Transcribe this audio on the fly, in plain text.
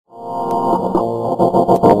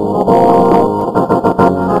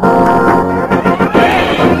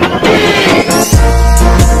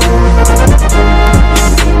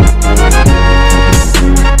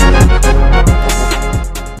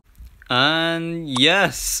And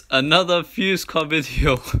yes, another fuse car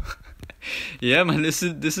video. Yeah, man, this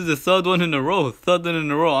is the third one in a row.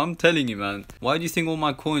 I'm telling you, man. Why do you think all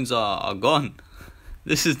my coins are gone?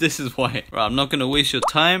 This is why. Right, I'm not gonna waste your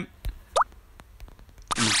time.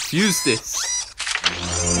 Use this.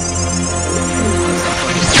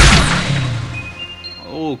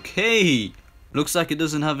 Okay. Looks like it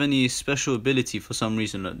doesn't have any special ability for some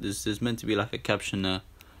reason. Like, there's meant to be like a caption there.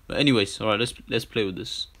 But anyways, alright, let's play with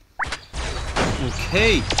this.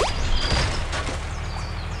 Okay.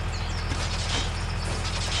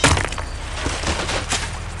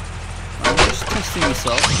 I'm just testing this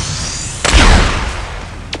out.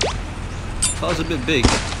 Car's a bit big.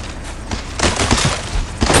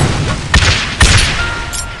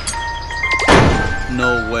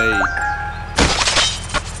 No way.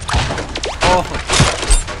 Oh.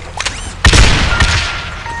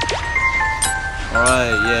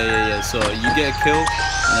 Alright, yeah. So you get a kill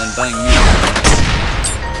and then bang me.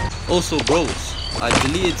 Also, bros, I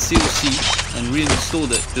deleted COC and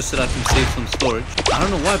reinstalled it just so that I can save some storage. I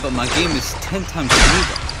don't know why, but my game is 10 times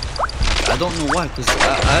smoother. I don't know why, because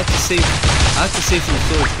I had to save some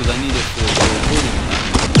storage because I need it for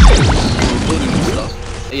recording and stuff.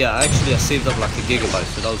 Yeah, actually I saved up like a gigabyte,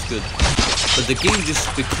 so that was good. But the game just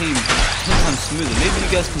became 10 times smoother. Maybe you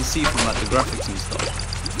guys can see from like the graphics and stuff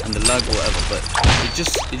and the lag or whatever, but it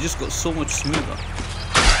just got so much smoother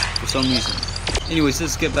for some reason. Anyways,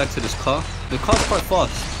 let's get back to this car. The car's quite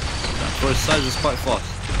fast. For its size, it's quite fast.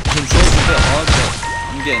 The controls a bit hard, but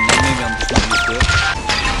I'm getting there. Maybe I'm just not used to it.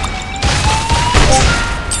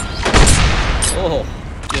 Oh,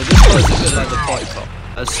 yeah, this car is a bit like the party car.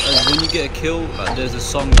 As when you get a kill, like there's a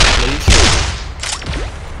song that plays.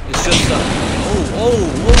 It's just that. Oh.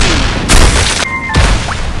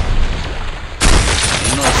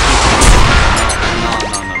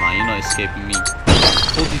 You're not escaping me.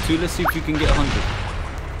 42, let's see if you can get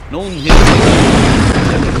 100. No one hits me.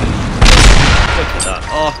 Look at that.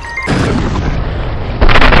 Oh.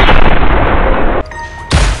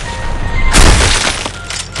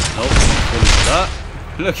 Nope, not falling for that.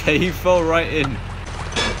 Look, he fell right in.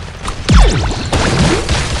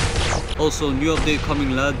 Also, new update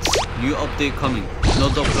coming, lads. New update coming.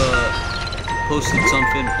 NoDoppler posted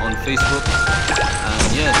something on Facebook,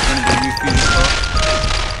 and yeah, it's gonna be a new fusion car.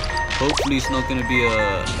 Hopefully, it's not gonna be a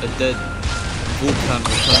dead Vulcan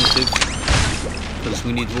alternative, because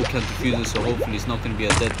we need Vulcan to fuse it. So hopefully, it's not gonna be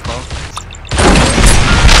a dead car.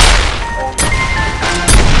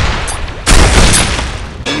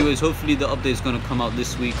 Anyways, hopefully the update is gonna come out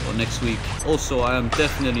this week or next week. Also, I am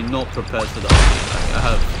definitely not prepared for the update. Like, I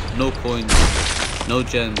have no coins, no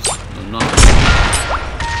gems, no nothing.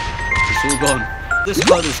 It's all gone. This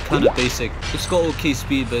card is kind of basic. It's got okay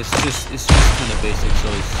speed, but it's just kind of basic. So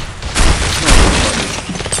it's not a good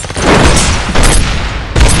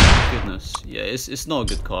car. Goodness, yeah, it's not a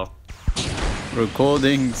good car.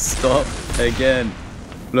 Recording stop again.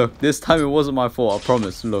 Look, this time it wasn't my fault, I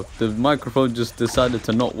promise. Look, the microphone just decided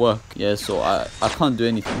to not work. Yeah, so I can't do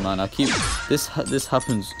anything, man. This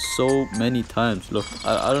happens so many times. Look,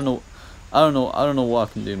 I don't know what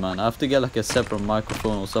I can do, man. I have to get like a separate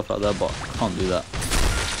microphone or stuff like that, but I can't do that.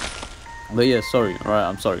 But yeah, sorry. Alright,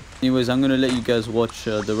 I'm sorry. Anyways, I'm gonna let you guys watch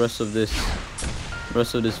the rest of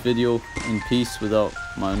this video in peace without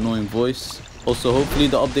my annoying voice. Also, hopefully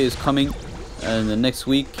the update is coming and the next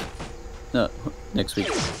week.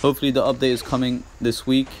 Hopefully the update is coming this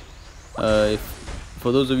week.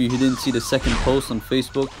 For those of you who didn't see the second post on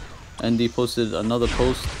Facebook, Andy posted another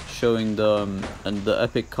post showing the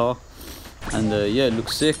epic car, and yeah, it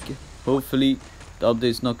looks sick. Hopefully the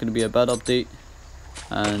update is not going to be a bad update,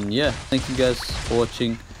 and yeah, thank you guys for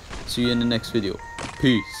watching. See you in the next video.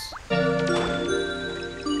 Peace.